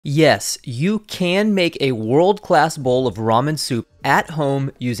Yes, you can make a world-class bowl of ramen soup at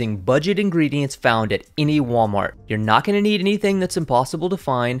home using budget ingredients found at any Walmart. You're not going to need anything that's impossible to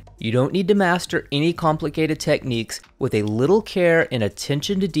find. You don't need to master any complicated techniques. With a little care and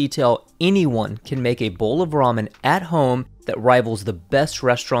attention to detail, anyone can make a bowl of ramen at home that rivals the best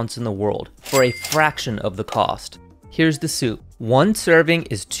restaurants in the world for a fraction of the cost. Here's the soup. 1 serving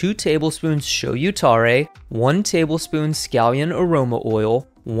is 2 tablespoons Shoyu Tare, 1 tablespoon Scallion Aroma Oil,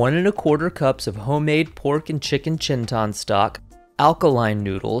 1 1/4 cups of homemade pork and chicken chintan stock, alkaline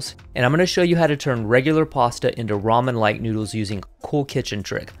noodles, and I'm going to show you how to turn regular pasta into ramen-like noodles using a cool kitchen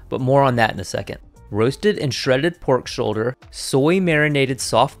trick, but more on that in a second. Roasted and shredded pork shoulder, soy marinated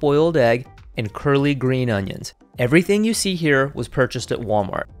soft-boiled egg, and curly green onions. Everything you see here was purchased at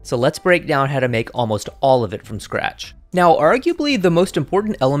Walmart, so let's break down how to make almost all of it from scratch. Now, arguably the most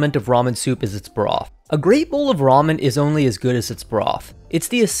important element of ramen soup is its broth. A great bowl of ramen is only as good as its broth. It's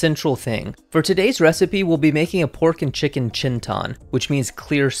the essential thing. For today's recipe, we'll be making a pork and chicken chintan, which means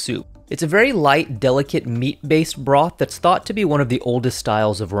clear soup. It's a very light, delicate meat-based broth that's thought to be one of the oldest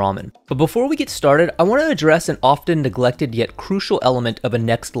styles of ramen. But before we get started, I want to address an often neglected yet crucial element of a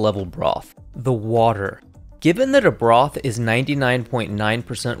next-level broth: the water. Given that a broth is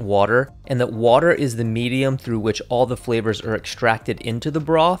 99.9% water, and that water is the medium through which all the flavors are extracted into the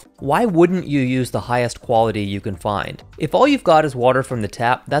broth, why wouldn't you use the highest quality you can find? If all you've got is water from the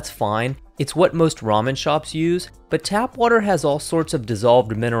tap, that's fine. It's what most ramen shops use, but tap water has all sorts of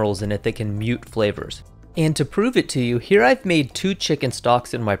dissolved minerals in it that can mute flavors. And to prove it to you, here I've made 2 chicken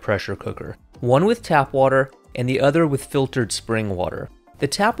stocks in my pressure cooker, one with tap water and the other with filtered spring water. The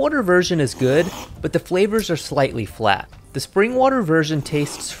tap water version is good, but the flavors are slightly flat. The spring water version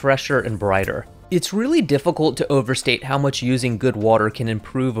tastes fresher and brighter. It's really difficult to overstate how much using good water can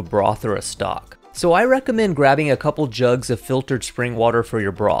improve a broth or a stock. So I recommend grabbing a couple jugs of filtered spring water for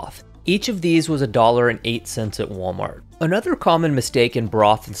your broth. Each of these was $1.08 at Walmart. Another common mistake in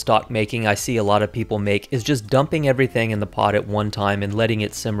broth and stock making I see a lot of people make is just dumping everything in the pot at one time and letting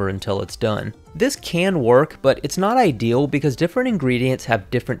it simmer until it's done. This can work, but it's not ideal because different ingredients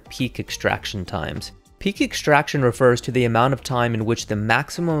have different peak extraction times. Peak extraction refers to the amount of time in which the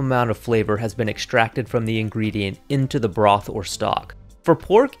maximum amount of flavor has been extracted from the ingredient into the broth or stock. For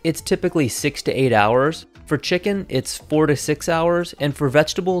pork, it's typically 6 to 8 hours. For chicken, it's 4 to 6 hours, and for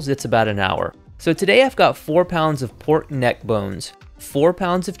vegetables, it's about an hour. So today I've got 4 pounds of pork neck bones, 4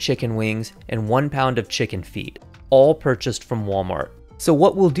 pounds of chicken wings, and 1 pound of chicken feet, all purchased from Walmart. So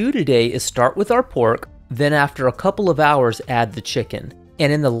what we'll do today is start with our pork, then after a couple of hours add the chicken,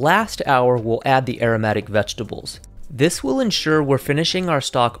 and in the last hour we'll add the aromatic vegetables. This will ensure we're finishing our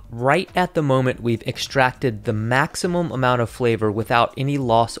stock right at the moment we've extracted the maximum amount of flavor without any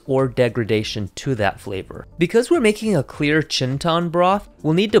loss or degradation to that flavor. Because we're making a clear chintan broth,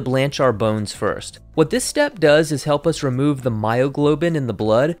 we'll need to blanch our bones first. What this step does is help us remove the myoglobin in the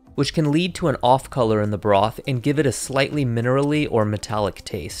blood, which can lead to an off color in the broth and give it a slightly minerally or metallic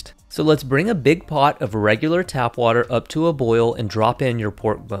taste. So let's bring a big pot of regular tap water up to a boil and drop in your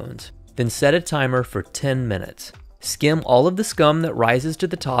pork bones. Then set a timer for 10 minutes. Skim all of the scum that rises to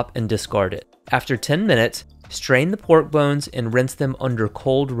the top and discard it. After 10 minutes, strain the pork bones and rinse them under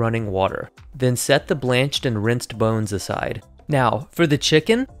cold running water. Then set the blanched and rinsed bones aside. Now, for the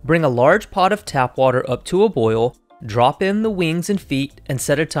chicken, bring a large pot of tap water up to a boil, drop in the wings and feet, and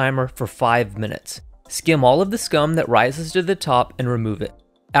set a timer for 5 minutes. Skim all of the scum that rises to the top and remove it.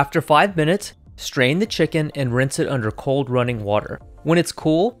 After 5 minutes, strain the chicken and rinse it under cold running water. When it's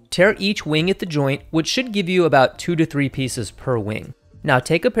cool, tear each wing at the joint, which should give you about 2 to 3 pieces per wing. Now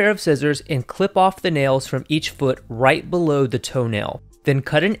take a pair of scissors and clip off the nails from each foot right below the toenail. Then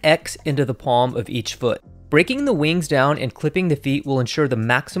cut an X into the palm of each foot. Breaking the wings down and clipping the feet will ensure the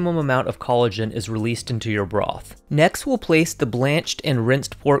maximum amount of collagen is released into your broth. Next, we'll place the blanched and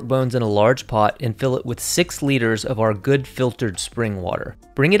rinsed pork bones in a large pot and fill it with 6 liters of our good filtered spring water.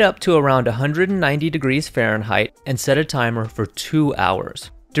 Bring it up to around 190 degrees Fahrenheit and set a timer for 2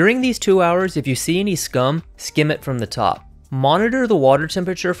 hours. During these 2 hours, if you see any scum, skim it from the top. Monitor the water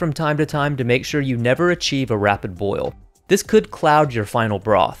temperature from time to time to make sure you never achieve a rapid boil. This could cloud your final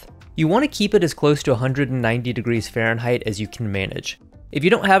broth. You want to keep it as close to 190 degrees Fahrenheit as you can manage. If you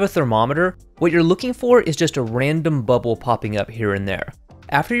don't have a thermometer, what you're looking for is just a random bubble popping up here and there.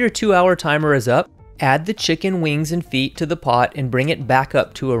 After your 2-hour timer is up, add the chicken wings and feet to the pot and bring it back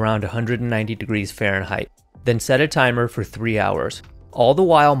up to around 190 degrees Fahrenheit. Then set a timer for 3 hours. All the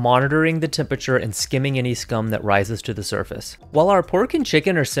while monitoring the temperature and skimming any scum that rises to the surface. While our pork and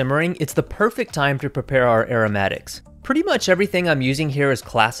chicken are simmering, it's the perfect time to prepare our aromatics. Pretty much everything I'm using here is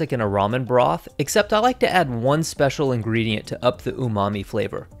classic in a ramen broth, except I like to add one special ingredient to up the umami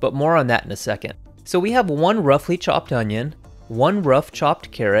flavor, but more on that in a second. So we have 1 roughly chopped onion, 1 rough chopped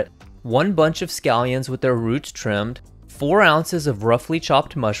carrot, 1 bunch of scallions with their roots trimmed, 4 ounces of roughly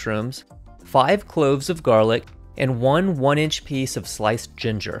chopped mushrooms, 5 cloves of garlic, and 1 1-inch piece of sliced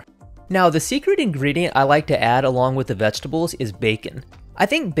ginger. Now, the secret ingredient I like to add along with the vegetables is bacon. I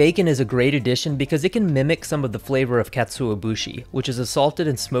think bacon is a great addition because it can mimic some of the flavor of katsuobushi, which is a salted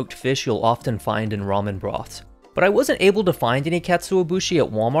and smoked fish you'll often find in ramen broths. But I wasn't able to find any katsuobushi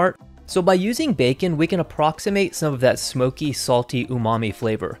at Walmart, so by using bacon we can approximate some of that smoky, salty umami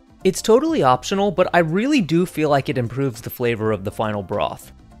flavor. It's totally optional, but I really do feel like it improves the flavor of the final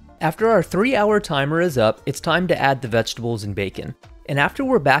broth. After our 3-hour timer is up, it's time to add the vegetables and bacon. And after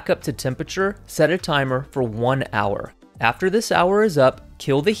we're back up to temperature, set a timer for 1 hour. After this hour is up,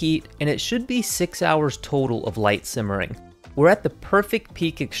 kill the heat, and it should be 6 hours total of light simmering. We're at the perfect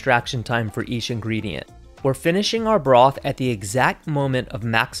peak extraction time for each ingredient. We're finishing our broth at the exact moment of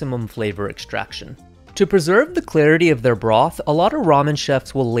maximum flavor extraction. To preserve the clarity of their broth, a lot of ramen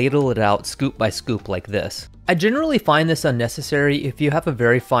chefs will ladle it out scoop by scoop like this. I generally find this unnecessary if you have a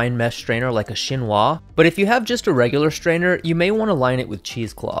very fine mesh strainer like a chinois, but if you have just a regular strainer, you may want to line it with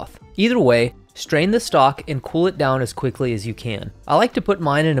cheesecloth. Either way, strain the stock and cool it down as quickly as you can. I like to put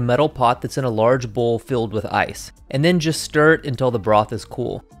mine in a metal pot that's in a large bowl filled with ice, and then just stir it until the broth is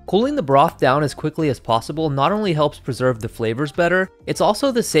cool. Cooling the broth down as quickly as possible not only helps preserve the flavors better, it's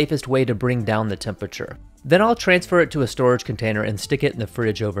also the safest way to bring down the temperature. Then I'll transfer it to a storage container and stick it in the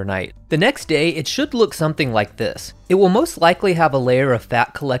fridge overnight. The next day, it should look something like this. It will most likely have a layer of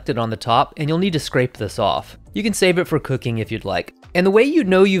fat collected on the top, and you'll need to scrape this off. You can save it for cooking if you'd like. And the way you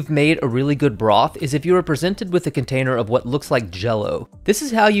know you've made a really good broth is if you are presented with a container of what looks like jello. This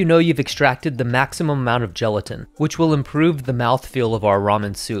is how you know you've extracted the maximum amount of gelatin, which will improve the mouthfeel of our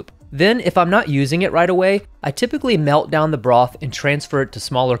ramen soup. Then, if I'm not using it right away, I typically melt down the broth and transfer it to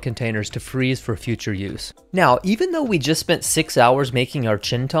smaller containers to freeze for future use. Now, even though we just spent 6 hours making our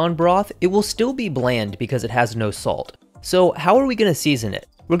chintan broth, it will still be bland because it has no salt. So how are we going to season it?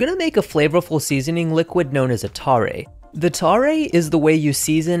 We're going to make a flavorful seasoning liquid known as a tare. The tare is the way you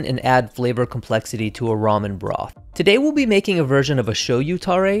season and add flavor complexity to a ramen broth. Today we'll be making a version of a shoyu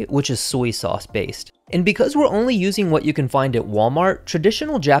tare, which is soy sauce based. And because we're only using what you can find at Walmart,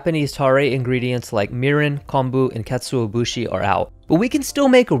 traditional Japanese tare ingredients like mirin, kombu, and katsuobushi are out. But we can still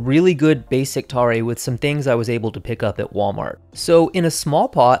make a really good basic tare with some things I was able to pick up at Walmart. So in a small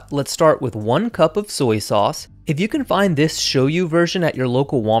pot, let's start with 1 cup of soy sauce. If you can find this shoyu version at your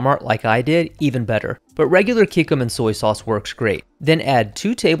local Walmart like I did, even better. But regular Kikkoman soy sauce works great. Then add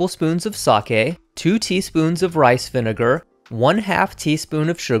 2 tablespoons of sake, 2 teaspoons of rice vinegar, 1/2 teaspoon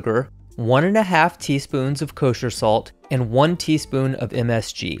of sugar, 1.5 teaspoons of kosher salt, and 1 teaspoon of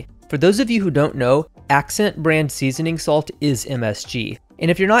MSG. For those of you who don't know, Accent brand seasoning salt is MSG. And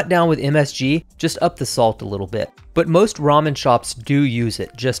if you're not down with MSG, just up the salt a little bit. But most ramen shops do use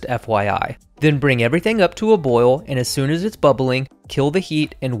it, just FYI. Then bring everything up to a boil, and as soon as it's bubbling, kill the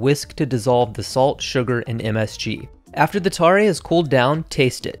heat and whisk to dissolve the salt, sugar, and MSG. After the tare has cooled down,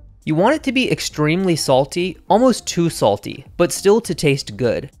 taste it. You want it to be extremely salty, almost too salty, but still to taste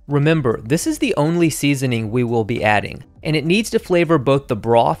good. Remember, this is the only seasoning we will be adding, and it needs to flavor both the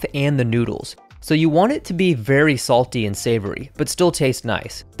broth and the noodles. So you want it to be very salty and savory, but still taste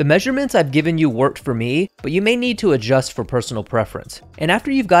nice. The measurements I've given you worked for me, but you may need to adjust for personal preference. And after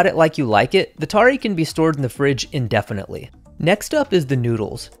you've got it like you like it, the tare can be stored in the fridge indefinitely. Next up is the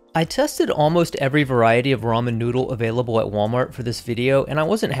noodles. I tested almost every variety of ramen noodle available at Walmart for this video, and I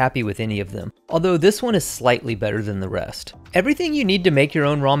wasn't happy with any of them, although this one is slightly better than the rest. Everything you need to make your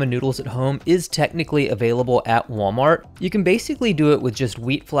own ramen noodles at home is technically available at Walmart. You can basically do it with just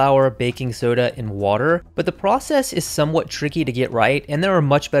wheat flour, baking soda, and water, but the process is somewhat tricky to get right, and there are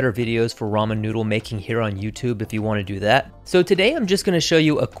much better videos for ramen noodle making here on YouTube if you want to do that. So today I'm just going to show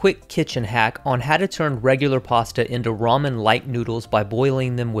you a quick kitchen hack on how to turn regular pasta into ramen-like noodles by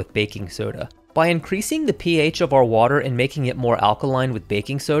boiling them with baking soda. By increasing the pH of our water and making it more alkaline with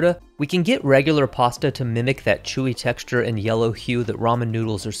baking soda, we can get regular pasta to mimic that chewy texture and yellow hue that ramen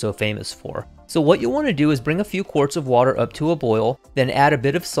noodles are so famous for. So what you'll want to do is bring a few quarts of water up to a boil, then add a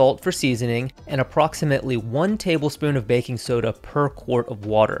bit of salt for seasoning, and approximately 1 tablespoon of baking soda per quart of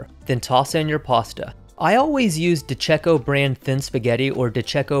water. Then toss in your pasta. I always use DiCecco brand thin spaghetti or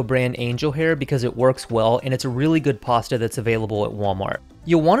DiCecco brand angel hair because it works well and it's a really good pasta that's available at Walmart.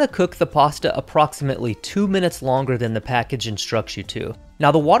 You'll want to cook the pasta approximately 2 minutes longer than the package instructs you to.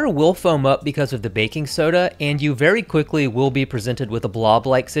 Now the water will foam up because of the baking soda, and you very quickly will be presented with a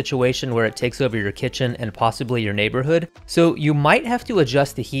blob-like situation where it takes over your kitchen and possibly your neighborhood, so you might have to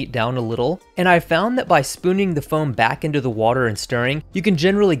adjust the heat down a little, and I found that by spooning the foam back into the water and stirring, you can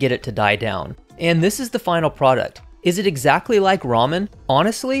generally get it to die down. And this is the final product. Is it exactly like ramen?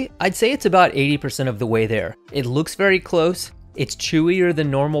 Honestly, I'd say it's about 80% of the way there. It looks very close, it's chewier than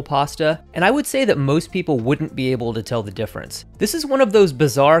normal pasta, and I would say that most people wouldn't be able to tell the difference. This is one of those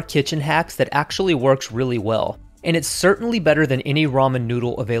bizarre kitchen hacks that actually works really well, and it's certainly better than any ramen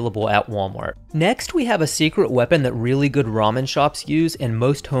noodle available at Walmart. Next, we have a secret weapon that really good ramen shops use and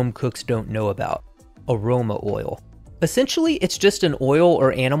most home cooks don't know about: aroma oil. Essentially, it's just an oil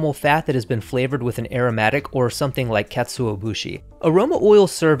or animal fat that has been flavored with an aromatic or something like katsuobushi. Aroma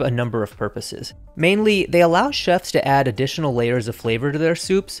oils serve a number of purposes. Mainly, they allow chefs to add additional layers of flavor to their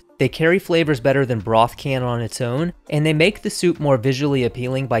soups, they carry flavors better than broth can on its own, and they make the soup more visually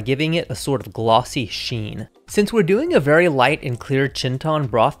appealing by giving it a sort of glossy sheen. Since we're doing a very light and clear chintan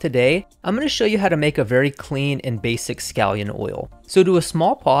broth today, I'm going to show you how to make a very clean and basic scallion oil. So to a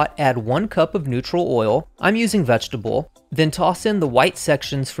small pot, add 1 cup of neutral oil, I'm using vegetable, then toss in the white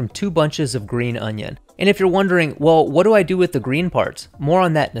sections from 2 bunches of green onion. And if you're wondering, well, what do I do with the green parts? More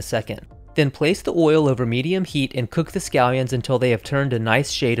on that in a second. Then place the oil over medium heat and cook the scallions until they have turned a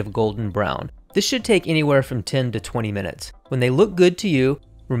nice shade of golden brown. This should take anywhere from 10 to 20 minutes. When they look good to you,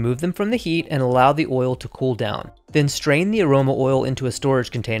 remove them from the heat and allow the oil to cool down. Then strain the aroma oil into a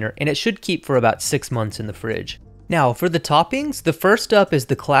storage container and it should keep for about 6 months in the fridge. Now for the toppings, the first up is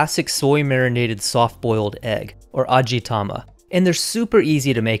the classic soy marinated soft-boiled egg, or ajitama, and they're super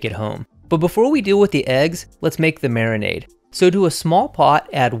easy to make at home. But before we deal with the eggs, let's make the marinade. So to a small pot,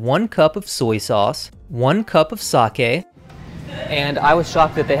 add 1 cup of soy sauce, 1 cup of sake, and I was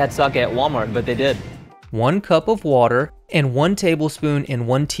shocked that they had sake at Walmart, but they did. 1 cup of water, and 1 tablespoon and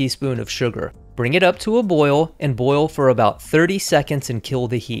 1 teaspoon of sugar. Bring it up to a boil and boil for about 30 seconds and kill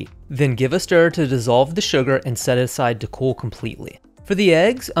the heat. Then give a stir to dissolve the sugar and set it aside to cool completely. For the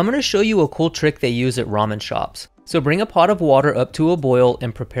eggs, I'm going to show you a cool trick they use at ramen shops. So bring a pot of water up to a boil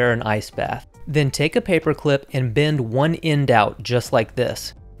and prepare an ice bath. Then take a paper clip and bend one end out just like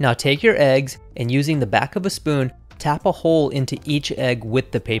this. Now take your eggs and using the back of a spoon, tap a hole into each egg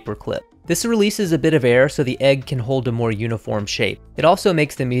with the paper clip. This releases a bit of air so the egg can hold a more uniform shape. It also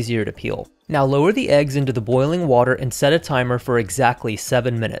makes them easier to peel. Now lower the eggs into the boiling water and set a timer for exactly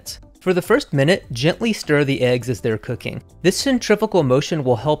 7 minutes. For the first minute, gently stir the eggs as they're cooking. This centrifugal motion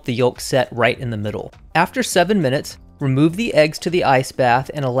will help the yolk set right in the middle. After 7 minutes, remove the eggs to the ice bath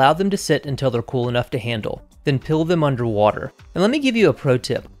and allow them to sit until they're cool enough to handle. Then peel them underwater. And let me give you a pro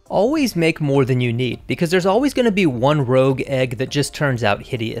tip. Always make more than you need, because there's always going to be one rogue egg that just turns out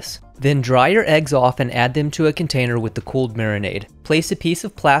hideous. Then dry your eggs off and add them to a container with the cooled marinade. Place a piece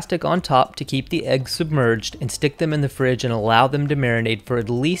of plastic on top to keep the eggs submerged and stick them in the fridge and allow them to marinate for at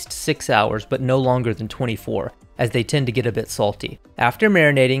least 6 hours, but no longer than 24, as they tend to get a bit salty. After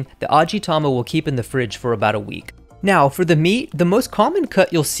marinating, the ajitama will keep in the fridge for about a week. Now for the meat, the most common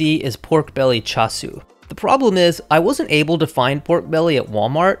cut you'll see is pork belly chasu. The problem is, I wasn't able to find pork belly at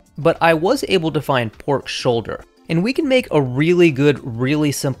Walmart, but I was able to find pork shoulder. And we can make a really good,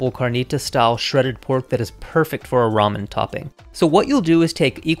 really simple carnita style shredded pork that is perfect for a ramen topping. So what you'll do is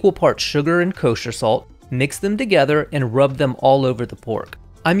take equal parts sugar and kosher salt, mix them together and rub them all over the pork.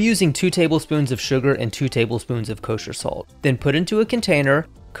 I'm using 2 tablespoons of sugar and 2 tablespoons of kosher salt. Then put into a container,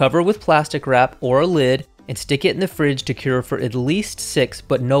 cover with plastic wrap or a lid, and stick it in the fridge to cure for at least 6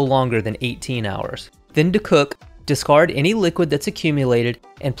 but no longer than 18 hours. Then to cook, discard any liquid that's accumulated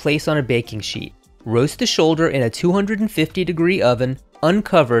and place on a baking sheet. Roast the shoulder in a 250-degree oven,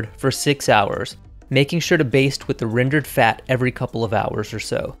 uncovered, for 6 hours, making sure to baste with the rendered fat every couple of hours or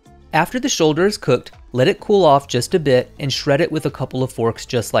so. After the shoulder is cooked, let it cool off just a bit and shred it with a couple of forks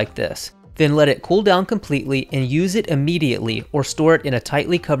just like this. Then let it cool down completely and use it immediately or store it in a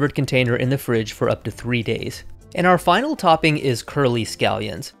tightly covered container in the fridge for up to 3 days. And our final topping is curly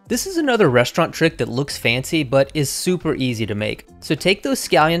scallions. This is another restaurant trick that looks fancy but is super easy to make. So take those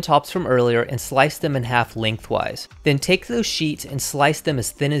scallion tops from earlier and slice them in half lengthwise. Then take those sheets and slice them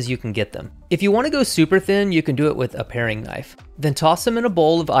as thin as you can get them. If you want to go super thin, you can do it with a paring knife. Then toss them in a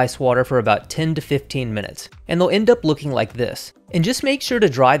bowl of ice water for about 10 to 15 minutes, and they'll end up looking like this. And just make sure to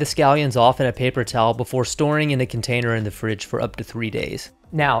dry the scallions off in a paper towel before storing in a container in the fridge for up to 3 days.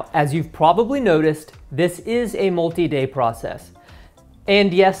 Now, as you've probably noticed, this is a multi-day process.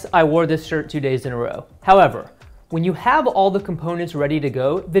 And yes, I wore this shirt 2 days in a row. However, when you have all the components ready to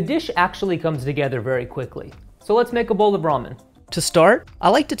go, the dish actually comes together very quickly. So let's make a bowl of ramen. To start, I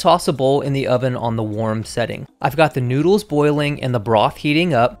like to toss a bowl in the oven on the warm setting. I've got the noodles boiling and the broth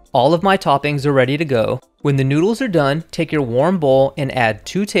heating up. All of my toppings are ready to go. When the noodles are done, take your warm bowl and add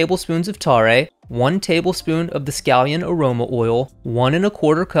 2 tablespoons of tare, 1 tablespoon of the scallion aroma oil, 1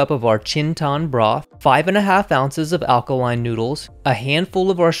 1/4 cup of our chintan broth, 5½ ounces of alkaline noodles, a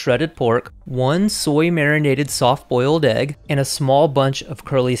handful of our shredded pork, 1 soy marinated soft boiled egg, and a small bunch of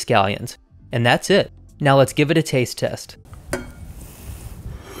curly scallions. And that's it. Now let's give it a taste test.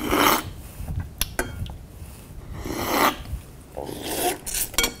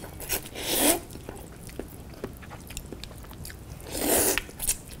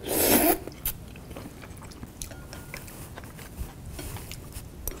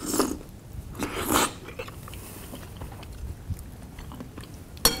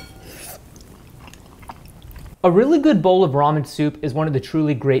 A really good bowl of ramen soup is one of the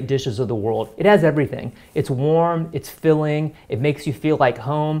truly great dishes of the world. It has everything. It's warm, it's filling, it makes you feel like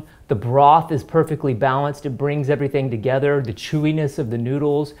home. The broth is perfectly balanced. It brings everything together. The chewiness of the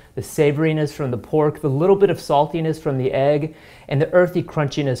noodles, the savoriness from the pork, the little bit of saltiness from the egg, and the earthy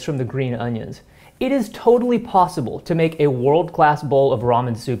crunchiness from the green onions. It is totally possible to make a world-class bowl of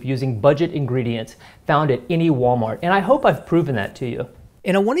ramen soup using budget ingredients found at any Walmart, and I hope I've proven that to you.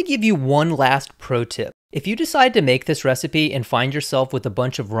 And I want to give you one last pro tip. If you decide to make this recipe and find yourself with a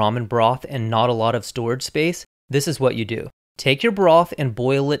bunch of ramen broth and not a lot of storage space, this is what you do. Take your broth and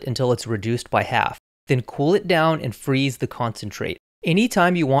boil it until it's reduced by half. Then cool it down and freeze the concentrate.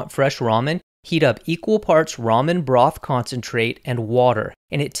 Anytime you want fresh ramen, heat up equal parts ramen broth concentrate and water,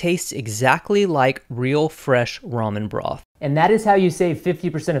 and it tastes exactly like real fresh ramen broth. And that is how you save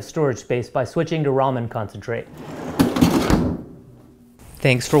 50% of storage space by switching to ramen concentrate.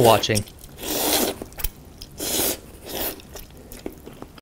 Thanks for watching.